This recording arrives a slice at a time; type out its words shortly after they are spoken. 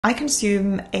I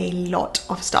consume a lot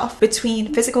of stuff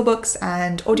between physical books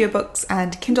and audiobooks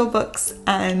and Kindle books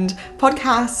and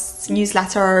podcasts,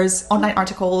 newsletters, online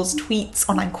articles, tweets,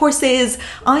 online courses.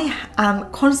 I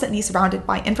am constantly surrounded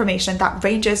by information that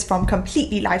ranges from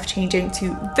completely life-changing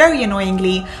to very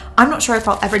annoyingly, I'm not sure if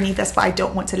I'll ever need this, but I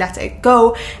don't want to let it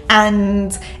go.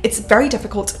 And it's very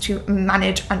difficult to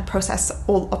manage and process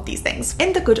all of these things.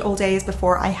 In the good old days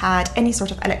before I had any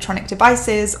sort of electronic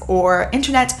devices or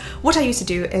internet, what I used to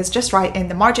do is just write in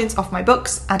the margins of my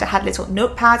books, and I had little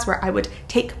notepads where I would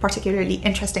take particularly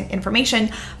interesting information.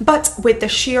 But with the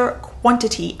sheer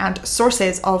quantity and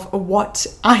sources of what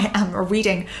I am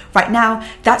reading right now,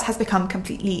 that has become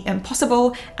completely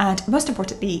impossible and, most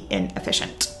importantly,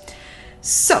 inefficient.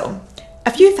 So,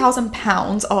 a few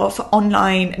 £1,000s of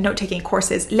online note-taking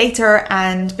courses later,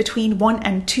 and between 1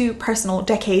 and 2 personal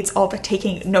decades of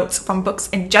taking notes from books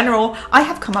in general, I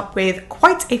have come up with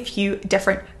quite a few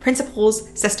different principles,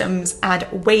 systems,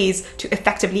 and ways to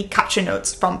effectively capture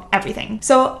notes from everything.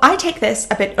 So I take this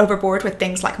a bit overboard with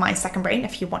things like my second brain.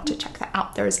 If you want to check that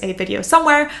out, there's a video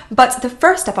somewhere. But the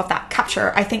first step of that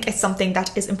capture, I think, is something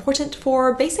that is important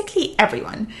for basically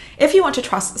everyone. If you want to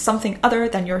trust something other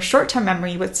than your short-term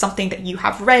memory with something that you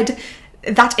have read,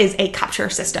 that is a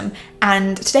capture system.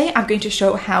 And today I'm going to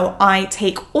show how I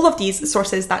take all of these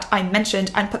sources that I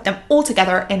mentioned and put them all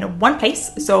together in one place.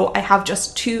 So I have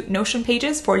just 2 Notion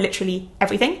pages for literally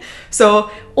everything. So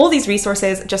all these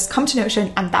resources just come to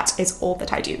Notion, and that is all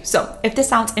that I do. So if this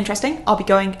sounds interesting, I'll be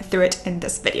going through it in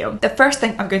this video. The first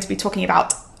thing I'm going to be talking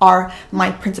about are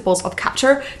my principles of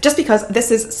capture, just because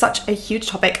this is such a huge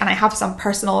topic and I have some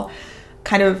personal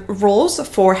kind of rules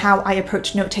for how I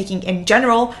approach note-taking in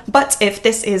general. But if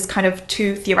this is kind of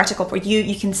too theoretical for you,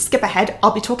 you can skip ahead.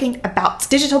 I'll be talking about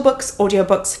digital books,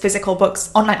 audiobooks, physical books,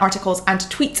 online articles, and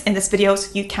tweets in this video, so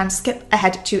you can skip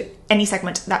ahead to any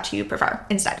segment that you prefer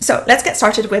instead. So let's get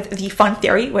started with the fun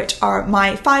theory, which are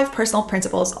my 5 personal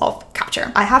principles of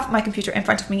capture. I have my computer in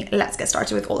front of me. Let's get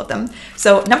started with all of them.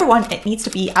 So number 1, it needs to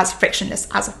be as frictionless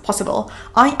as possible.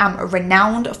 I am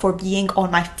renowned for being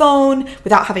on my phone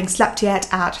without having slept yet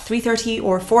at 3:30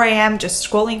 or 4 a.m. just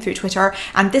scrolling through Twitter.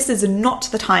 And this is not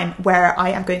the time where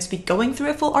I am going to be going through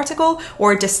a full article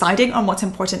or deciding on what's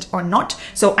important or not.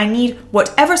 So I need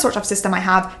whatever sort of system I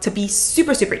have to be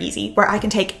super, super easy, where I can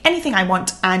take anything I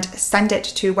want and send it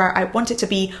to where I want it to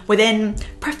be within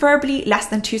preferably less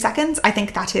than 2 seconds. I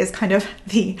think that is kind of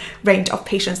the range of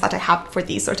patience that I have for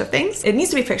these sort of things. It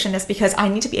needs to be frictionless because I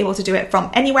need to be able to do it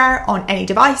from anywhere on any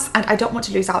device, and I don't want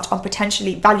to lose out on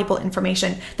potentially valuable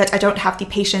information that I don't have the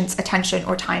patience, attention,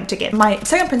 or time to give. My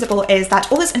second principle is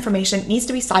that all this information needs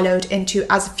to be siloed into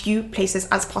as few places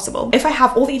as possible. If I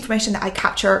have all the information that I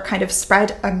capture kind of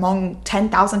spread among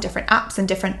 10,000 different apps and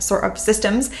different sort of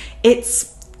systems,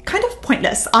 it's kind of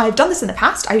pointless. I've done this in the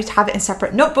past. I used to have it in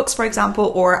separate notebooks, for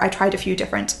example, or I tried a few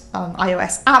different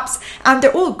iOS apps, and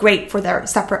they're all great for their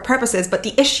separate purposes. But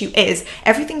the issue is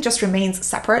everything just remains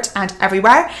separate and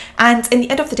everywhere. And in the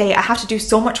end of the day, I have to do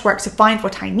so much work to find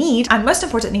what I need. And most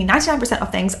importantly, 99%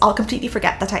 of things I'll completely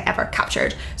forget that I ever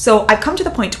captured. So I've come to the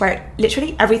point where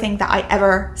literally everything that I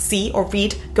ever see or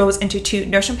read goes into 2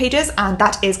 Notion pages. And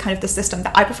that is kind of the system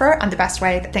that I prefer and the best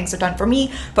way that things are done for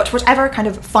me. But whatever kind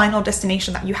of final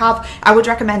destination that you have, I would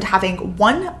recommend having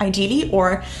 1 ideally,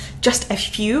 or just a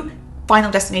few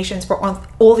final destinations for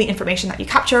all the information that you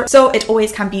capture, so it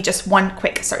always can be just 1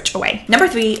 quick search away. Number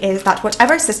 3 is that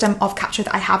whatever system of capture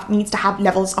that I have needs to have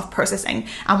levels of processing.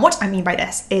 And what I mean by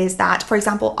this is that, for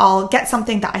example, I'll get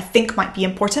something that I think might be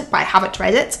important, but I haven't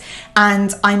read it,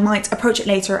 and I might approach it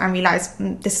later and realize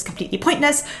this is completely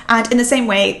pointless. And in the same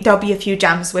way, there'll be a few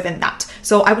gems within that.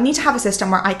 So I would need to have a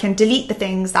system where I can delete the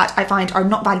things that I find are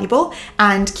not valuable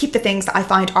and keep the things that I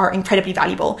find are incredibly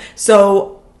valuable.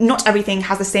 So not everything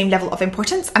has the same level of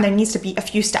importance, and there needs to be a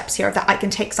few steps here that I can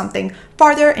take something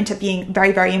farther into being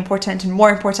very, very important and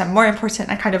more important,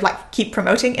 and kind of like keep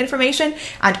promoting information,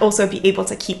 and also be able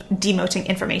to keep demoting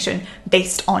information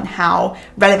based on how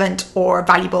relevant or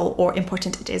valuable or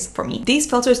important it is for me. These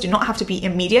filters do not have to be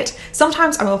immediate.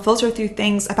 Sometimes I will filter through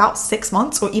things about 6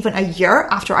 months or even a year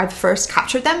after I've first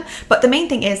captured them, but the main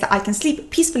thing is that I can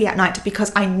sleep peacefully at night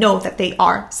because I know that they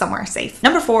are somewhere safe.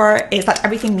 Number 4 is that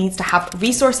everything needs to have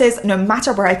resources. No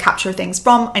matter where I capture things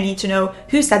from, I need to know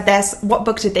who said this, what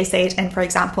book did they say it in, for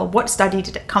example, what study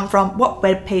did it come from, what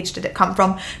web page did it come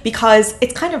from, because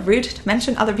it's kind of rude to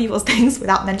mention other people's things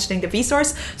without mentioning the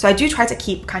resource. So I do try to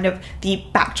keep kind of the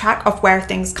backtrack of where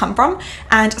things come from,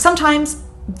 and sometimes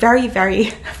very, very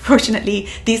fortunately,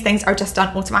 these things are just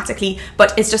done automatically,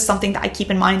 but it's just something that I keep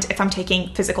in mind if I'm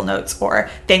taking physical notes or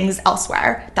things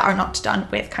elsewhere that are not done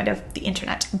with kind of the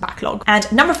internet backlog.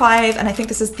 And number 5, and I think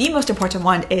this is the most important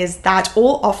one, is that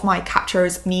all of my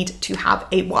captures need to have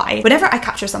a why. Whenever I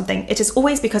capture something, it is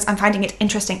always because I'm finding it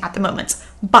interesting at the moment,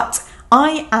 but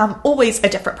I am always a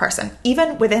different person.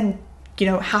 Even within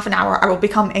half an hour, I will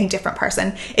become a different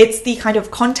person. It's the kind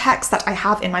of context that I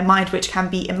have in my mind, which can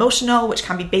be emotional, which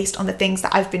can be based on the things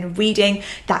that I've been reading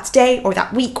that day or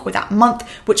that week or that month,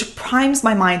 which primes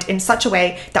my mind in such a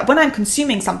way that when I'm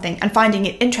consuming something and finding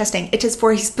it interesting, it is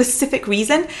for a specific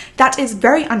reason that is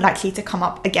very unlikely to come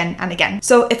up again and again.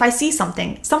 So if I see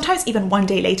something, sometimes even one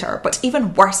day later, but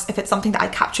even worse, if it's something that I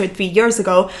captured 3 years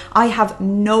ago, I have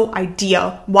no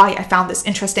idea why I found this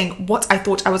interesting, what I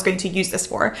thought I was going to use this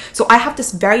for. So I have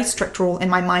this very strict rule in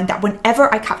my mind that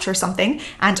whenever I capture something,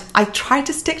 and I try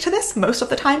to stick to this most of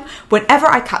the time, whenever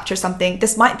I capture something,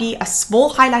 this might be a small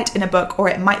highlight in a book, or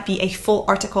it might be a full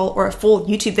article or a full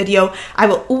YouTube video, I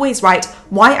will always write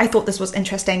why I thought this was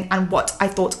interesting and what I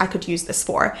thought I could use this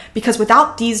for. Because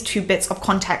without these 2 bits of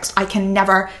context, I can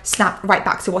never snap right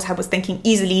back to what I was thinking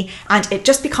easily, and it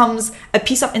just becomes a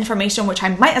piece of information which I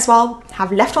might as well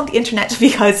have left on the internet,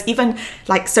 because even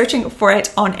like searching for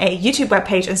it on a YouTube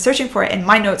webpage and searching for it in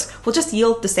my notes will just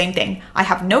yield the same thing. I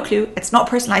have no clue, it's not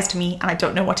personalized to me, and I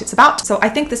don't know what it's about. So I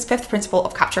think this 5th principle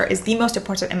of capture is the most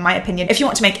important in my opinion. If you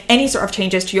want to make any sort of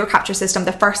changes to your capture system,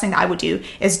 the first thing that I would do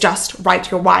is just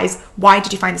write your whys. Why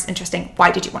did you find this interesting?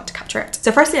 Why did you want to capture it?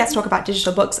 So firstly, let's talk about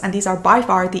digital books, and these are by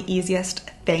far the easiest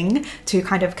thing to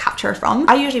kind of capture from.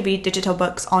 I usually read digital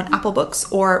books on Apple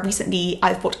Books, or recently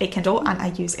I've bought a Kindle and I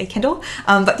use a Kindle,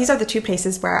 but these are the 2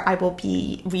 places where I will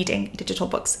be reading digital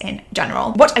books in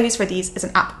general. What I use for these is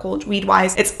an app called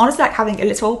Readwise. It's honestly like having a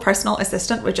little personal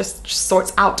assistant which just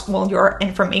sorts out all your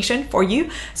information for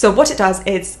you. So what it does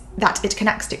is that it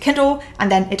connects to Kindle,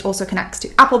 and then it also connects to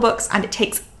Apple Books, and it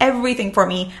takes everything for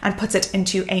me and puts it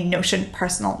into a Notion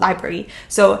personal library.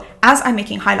 So as I'm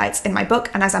making highlights in my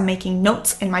book, and as I'm making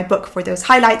notes in my book for those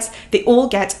highlights, they all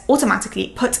get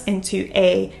automatically put into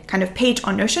a kind of page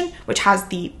on Notion, which has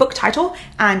the book title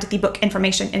and the book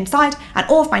information inside, and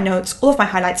all of my notes, all of my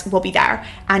highlights will be there,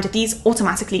 and these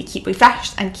automatically keep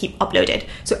refreshed and keep uploaded.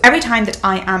 So every time that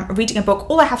I am reading a book,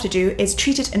 all I have to do is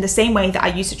treat it in the same way that I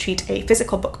used to treat a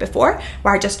physical book before,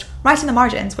 where I just write in the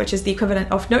margins, which is the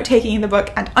equivalent of note-taking in the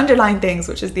book, and underline things,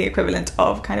 which is the equivalent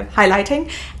of kind of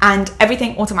highlighting, and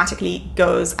everything automatically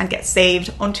goes and gets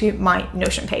saved onto my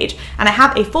Notion page. And I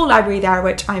have a full library there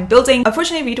which I'm building.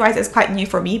 Unfortunately, Readwise is quite new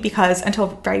for me because until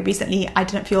very recently I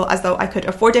didn't feel as though I could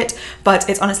afford it, but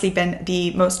it's honestly been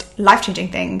the most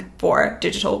life-changing thing for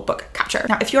digital book capture.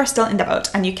 Now, if you are still in the boat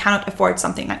and you cannot afford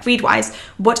something like Readwise,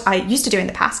 what I used to do in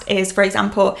the past is, for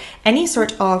example, any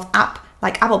sort of app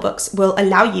like Apple Books will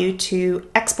allow you to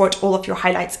export all of your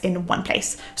highlights in one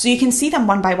place. So you can see them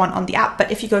one by one on the app, but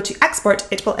if you go to export,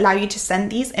 it will allow you to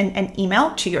send these in an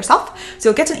email to yourself. So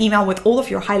you'll get an email with all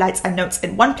of your highlights and notes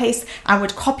in one place, and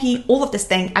would copy all of this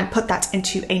thing and put that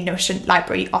into a Notion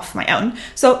library of my own.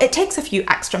 So it takes a few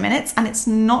extra minutes and it's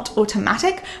not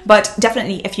automatic, but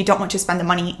definitely if you don't want to spend the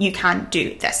money, you can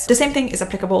do this. The same thing is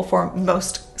applicable for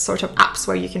most sort of apps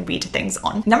where you can read things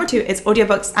on. Number 2 is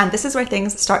audiobooks, and this is where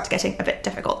things start getting a bit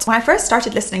difficult. When I first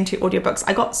started listening to audiobooks,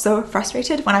 I got so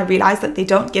frustrated when I realized that they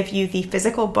don't give you the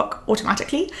physical book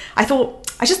automatically. I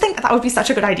just think that would be such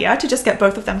a good idea to just get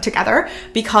both of them together,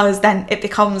 because then it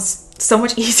becomes so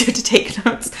much easier to take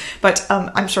notes. But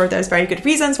I'm sure there's very good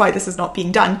reasons why this is not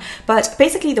being done. But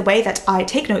basically the way that I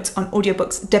take notes on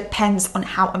audiobooks depends on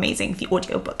how amazing the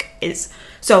audiobook is.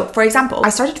 So for example, I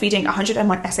started reading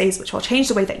 101 Essays Which Will Change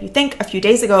the Way That You Think a few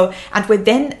days ago, and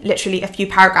within literally a few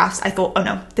paragraphs I thought, oh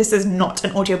no, this is not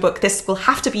an audiobook, this will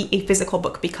have to be a physical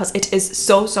book because it is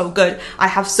so good. I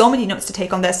have so many notes to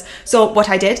take on this. So what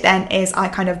I did then is I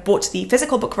kind of bought the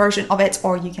physical book version of it,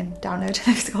 or you can download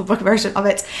the physical book version of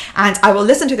it, and I will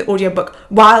listen to the audiobook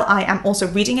while I am also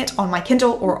reading it on my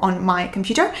Kindle or on my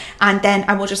computer, and then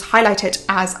I will just highlight it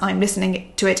as I'm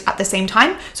listening to it at the same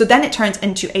time. So then it turns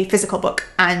into a physical book,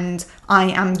 and I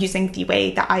am using the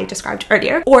way that I described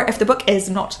earlier. Or if the book is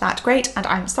not that great, and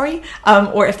I'm sorry,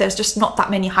 or if there's just not that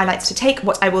many highlights to take,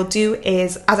 what I will do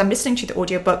is, as I'm listening to the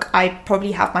audiobook, I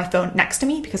probably have my phone next to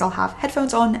me because I'll have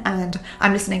headphones on and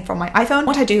I'm listening from my iPhone.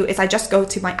 What I do is I just go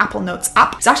to my Apple Notes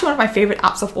app. It's actually one of my favorite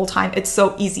apps of all time. It's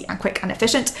so easy and quick and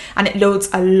efficient, and it loads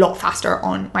a lot faster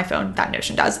on my phone than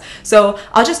Notion does. So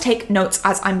I'll just take notes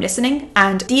as I'm listening,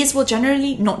 and these will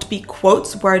generally not be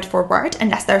quotes word for word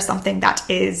unless there's something that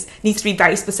needs to be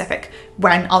very specific,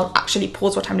 when I'll actually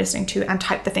pause what I'm listening to and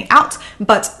type the thing out.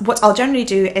 But what I'll generally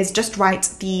do is just write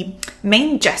the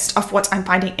main gist of what I'm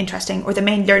finding interesting, or the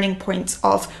main learning points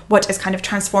of what is kind of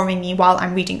transforming me while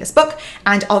I'm reading this book,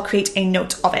 and I'll create a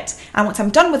note of it. And once I'm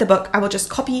done with the book, I will just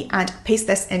copy and paste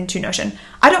this into Notion.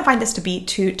 I don't find this to be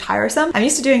too tiresome. I'm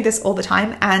used to doing this all the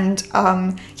time, and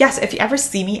yes, if you ever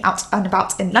see me out and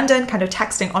about in London kind of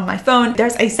texting on my phone,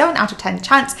 there's a 7 out of 10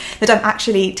 chance that I'm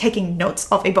actually taking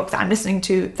notes of a book that I'm listening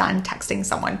to than texting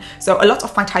someone. So a lot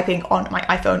of my typing on my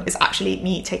iPhone is actually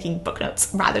me taking book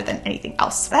notes rather than anything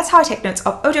else. That's how I take notes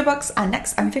of audiobooks, and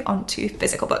next I'm moving on to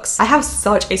physical books. I have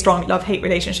such a strong love-hate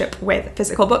relationship with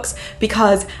physical books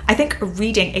because I think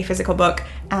reading a physical book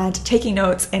and taking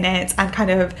notes in it and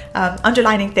kind of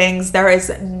underlining things, there is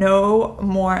no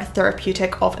more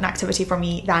therapeutic of an activity for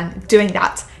me than doing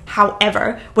that.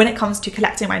 However, when it comes to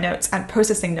collecting my notes and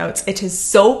processing notes, it is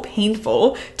so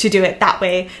painful to do it that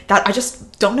way that I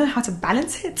just don't know how to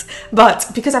balance it.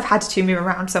 But because I've had to move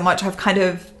around so much, I've kind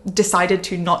of decided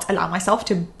to not allow myself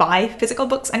to buy physical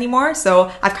books anymore. So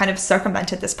I've kind of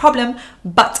circumvented this problem.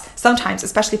 But sometimes,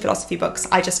 especially philosophy books,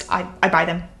 I buy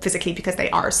them physically because they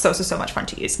are so much fun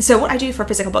to use. So what I do for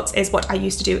physical books is what I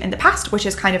used to do in the past, which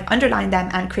is kind of underline them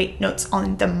and create notes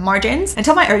on the margins.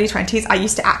 Until my early 20s, I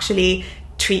used to actually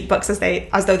treat books as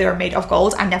though they were made of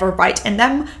gold and never write in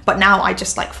them, but now I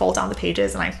just like fold down the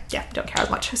pages and I don't care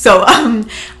as much. So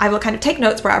I will kind of take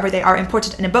notes wherever they are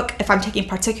important in a book. If I'm taking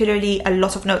particularly a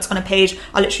lot of notes on a page,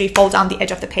 I'll literally fold down the edge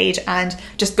of the page and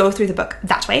just go through the book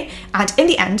that way. And in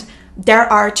the end,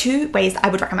 there are 2 ways that I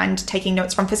would recommend taking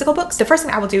notes from physical books. The first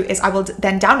thing I will do is I will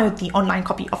then download the online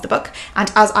copy of the book,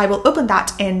 and as I will open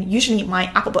that in usually my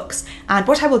Apple Books, and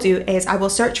what I will do is I will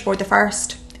search for the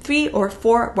first 3 or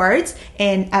 4 words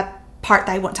in a part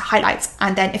that I want to highlight,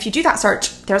 and then if you do that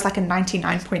search, there's like a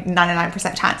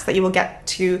 99.99% chance that you will get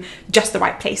to just the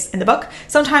right place in the book.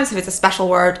 Sometimes if it's a special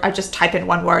word, I just type in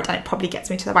 1 word and it probably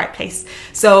gets me to the right place.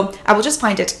 So I will just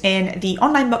find it in the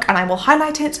online book and I will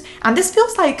highlight it, and this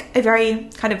feels like a very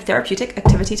kind of therapeutic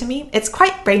activity to me. It's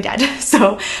quite brain dead.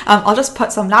 So I'll just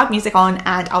put some loud music on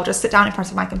and I'll just sit down in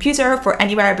front of my computer for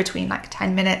anywhere between like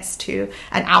 10 minutes to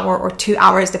an hour or 2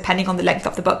 hours, depending on the length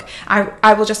of the book.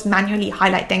 I will just manually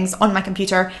highlight things on my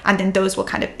computer, and then those will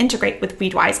kind of integrate with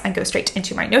Readwise and go straight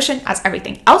into my Notion as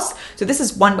everything else. So this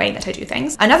is one way that I do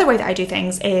things. Another way that I do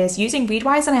things is using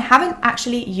Readwise, and I haven't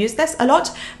actually used this a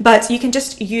lot, but you can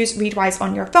just use Readwise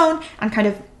on your phone and kind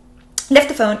of lift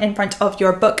the phone in front of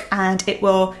your book and it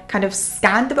will kind of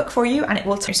scan the book for you and it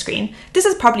will turn your screen. This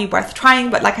is probably worth trying,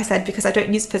 but like I said, because I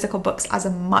don't use physical books as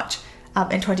much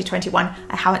in 2021,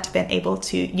 I haven't been able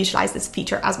to utilize this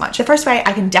feature as much. The first way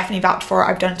I can definitely vouch for.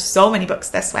 I've done so many books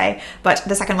this way, but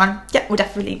the second one, would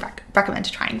definitely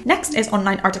recommend trying. Next is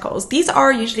online articles. These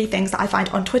are usually things that I find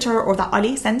on Twitter or that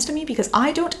Ali sends to me, because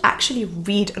I don't actually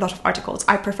read a lot of articles.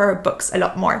 I prefer books a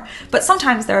lot more, but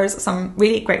sometimes there's some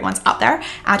really great ones out there,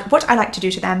 and what I like to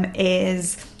do to them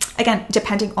is, again,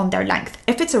 depending on their length.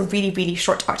 If it's a really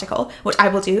short article, what I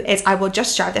will do is I will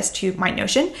just share this to my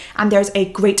Notion, and there's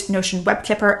a great Notion web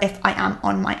clipper if I am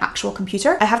on my actual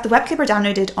computer. I have the web clipper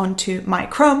downloaded onto my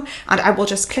Chrome, and I will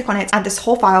just click on it, and this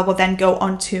whole file will then go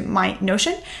onto my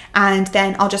Notion, and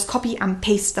then I'll just copy and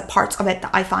paste the parts of it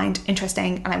that I find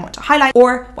interesting and I want to highlight.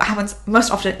 Or what happens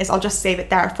most often is I'll just save it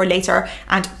there for later,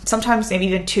 and sometimes maybe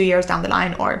even 2 years down the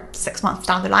line or 6 months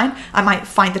down the line, I might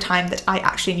find the time that I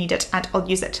actually need it and I'll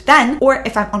use it then. Or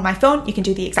if I'm on my phone, you can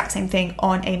do the exact same thing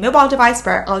on a mobile device,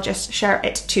 where I'll just share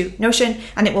it to Notion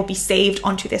and it will be saved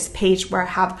onto this page where I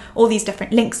have all these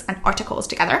different links and articles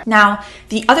together. Now,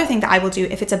 the other thing that I will do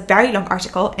if it's a very long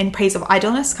article, In Praise of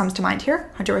Idleness comes to mind here,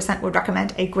 100% would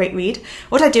recommend, a great read.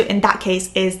 What I do in that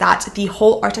case is that the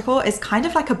whole article is kind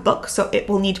of like a book, so it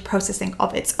will need processing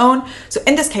of its own. So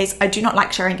in this case, I do not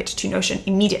like sharing it to Notion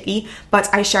immediately,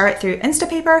 but I share it through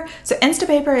Instapaper. So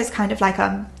Instapaper is kind of like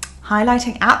a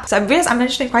highlighting app. So I realize I'm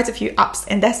mentioning quite a few apps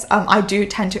in this. I do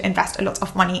tend to invest a lot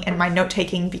of money in my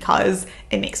note-taking because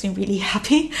it makes me really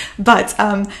happy. But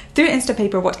through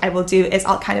Instapaper, what I will do is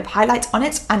I'll kind of highlight on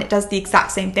it and it does the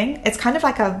exact same thing. It's kind of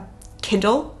like a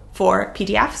Kindle for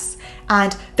PDFs,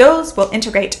 and those will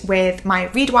integrate with my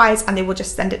Readwise and they will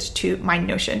just send it to my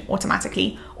Notion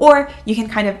automatically. Or you can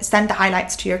kind of send the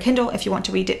highlights to your Kindle if you want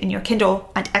to read it in your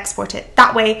Kindle and export it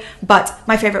that way. But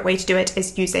my favorite way to do it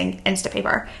is using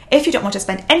Instapaper. If you don't want to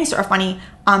spend any sort of money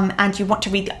and you want to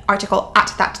read the article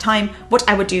at that time, what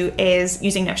I would do is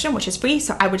using Notion, which is free.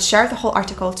 So I would share the whole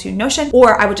article to Notion,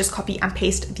 or I would just copy and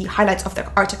paste the highlights of the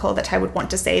article that I would want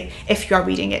to save if you are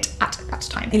reading it at that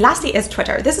time. And lastly is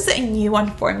Twitter. This is a new one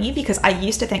for me because I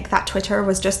used to think that Twitter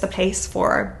was just the place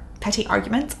for petty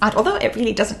arguments. And although it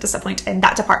really doesn't disappoint in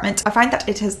that department, I find that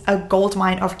it is a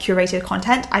goldmine of curated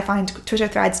content. I find Twitter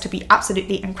threads to be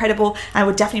absolutely incredible, and I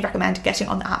would definitely recommend getting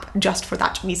on the app just for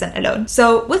that reason alone.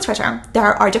 So with Twitter,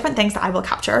 there are different things that I will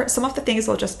capture. Some of the things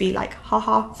will just be like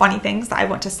haha funny things that I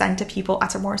want to send to people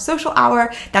at a more social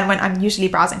hour than when I'm usually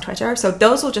browsing Twitter. So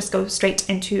those will just go straight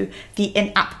into the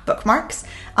in-app bookmarks.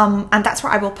 And that's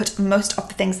where I will put most of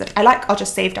the things that I like. I'll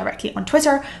just save directly on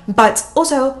Twitter. But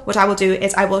also what I will do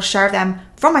is I will share them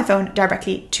from my phone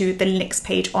directly to the links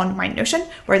page on my Notion,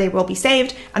 where they will be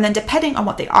saved. And then depending on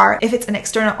what they are, if it's an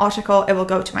external article, it will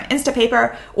go to my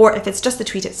Instapaper, or if it's just the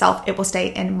tweet itself, it will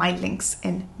stay in my links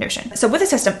in Notion. So with the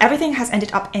system, everything has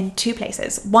ended up in two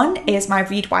places. One is my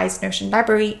Readwise Notion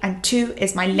library, and two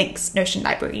is my links Notion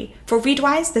library. For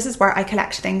Readwise, this is where I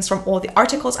collect things from all the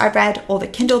articles I've read, all the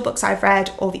Kindle books I've read,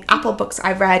 all the Apple books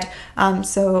I've read.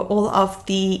 So all of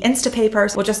the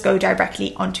Instapapers will just go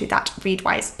directly onto that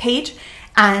Readwise page.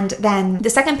 And then the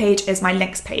second page is my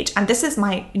links page, and this is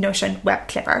my Notion web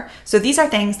clipper. So these are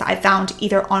things that I found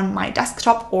either on my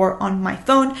desktop or on my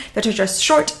phone that are just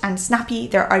short and snappy.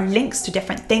 There are links to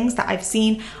different things that I've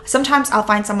seen. Sometimes I'll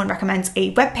find someone recommends a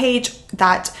web page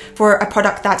that for a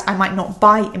product that I might not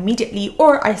buy immediately,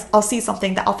 or I'll see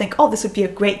something that I'll think, oh, this would be a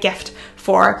great gift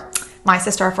for my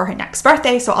sister for her next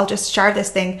birthday. So I'll just share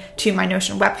this thing to my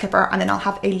Notion web clipper, and then I'll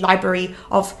have a library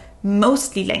of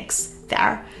mostly links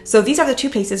there. So these are the two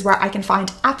places where I can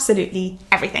find absolutely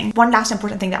everything. One last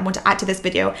important thing that I want to add to this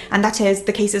video, and that is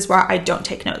the cases where I don't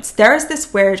take notes. There is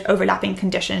this weird overlapping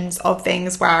conditions of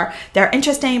things where they're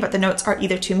interesting, but the notes are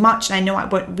either too much and I know I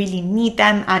won't really need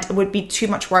them, and it would be too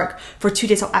much work for too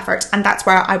little effort, and that's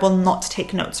where I will not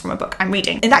take notes from a book I'm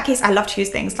reading. In that case, I love to use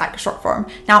things like short form.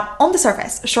 Now, on the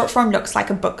surface, short form looks like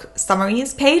a book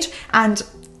summaries page, and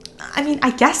I mean, I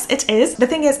guess it is. The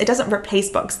thing is, it doesn't replace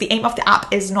books. The aim of the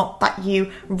app is not that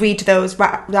you read those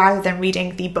rather than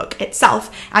reading the book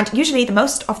itself. And usually the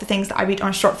most of the things that I read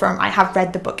on short form, I have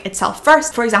read the book itself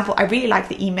first. For example, I really like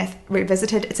the E-Myth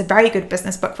Revisited. It's a very good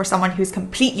business book for someone who's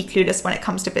completely clueless when it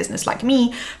comes to business like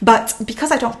me. But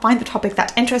because I don't find the topic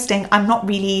that interesting, I'm not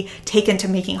really taken to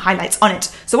making highlights on it.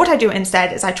 So what I do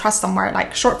instead is I trust somewhere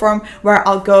like short form, where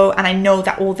I'll go and I know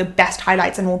that all the best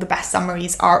highlights and all the best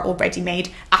summaries are already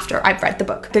made after I've read the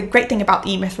book. The great thing about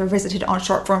the E-Myth Revisited on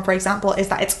short form, for example, is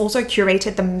that it's also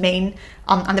curated the main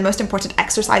and the most important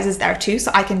exercises there too,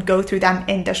 so I can go through them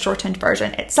in the shortened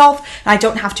version itself, and I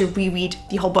don't have to reread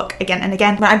the whole book again and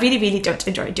again, but I really don't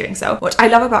enjoy doing so. What I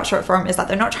love about short form is that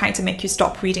they're not trying to make you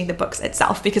stop reading the books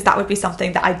itself, because that would be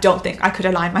something that I don't think I could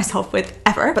align myself with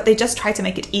ever, but they just try to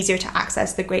make it easier to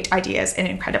access the great ideas in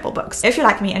incredible books. If you're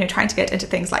like me and you're trying to get into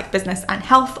things like business and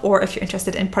health, or if you're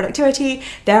interested in productivity,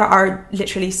 there are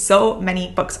literally so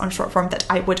many books on short form that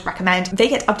I would recommend. They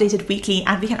get updated weekly,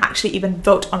 and we can actually even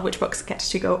vote on which books get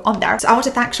to go on there. So I want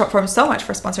to thank short form so much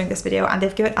for sponsoring this video, and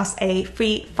they've given us a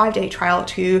free 5-day trial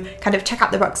to kind of check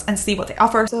out the books and see what they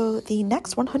offer. So the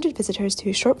next 100 visitors to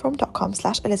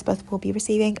shortform.com/Elizabeth will be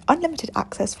receiving unlimited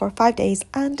access for 5 days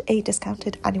and a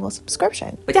discounted annual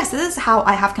subscription. But yes, this is how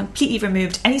I have completely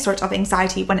removed any sort of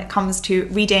anxiety when it comes to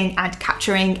reading and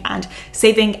capturing and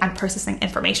saving and processing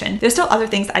information. There's still other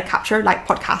things that I capture, like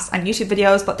podcasts and YouTube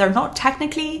videos, but they're not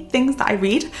technically things that I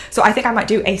read. So I think I might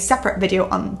do a separate video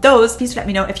on those. Please let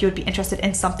me know if you would be interested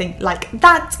in something like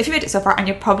that. If you made it so far and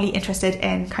you're probably interested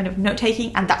in kind of note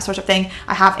taking and that sort of thing,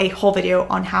 I have a whole video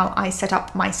on how I set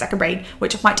up my second brain,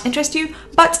 which might interest you.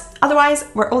 But otherwise,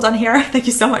 we're all done here. Thank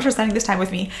you so much for spending this time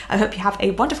with me. I hope you have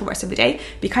a wonderful rest of the day.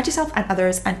 Be kind to yourself and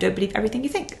others, and don't believe everything you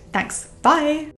think. Thanks. Bye.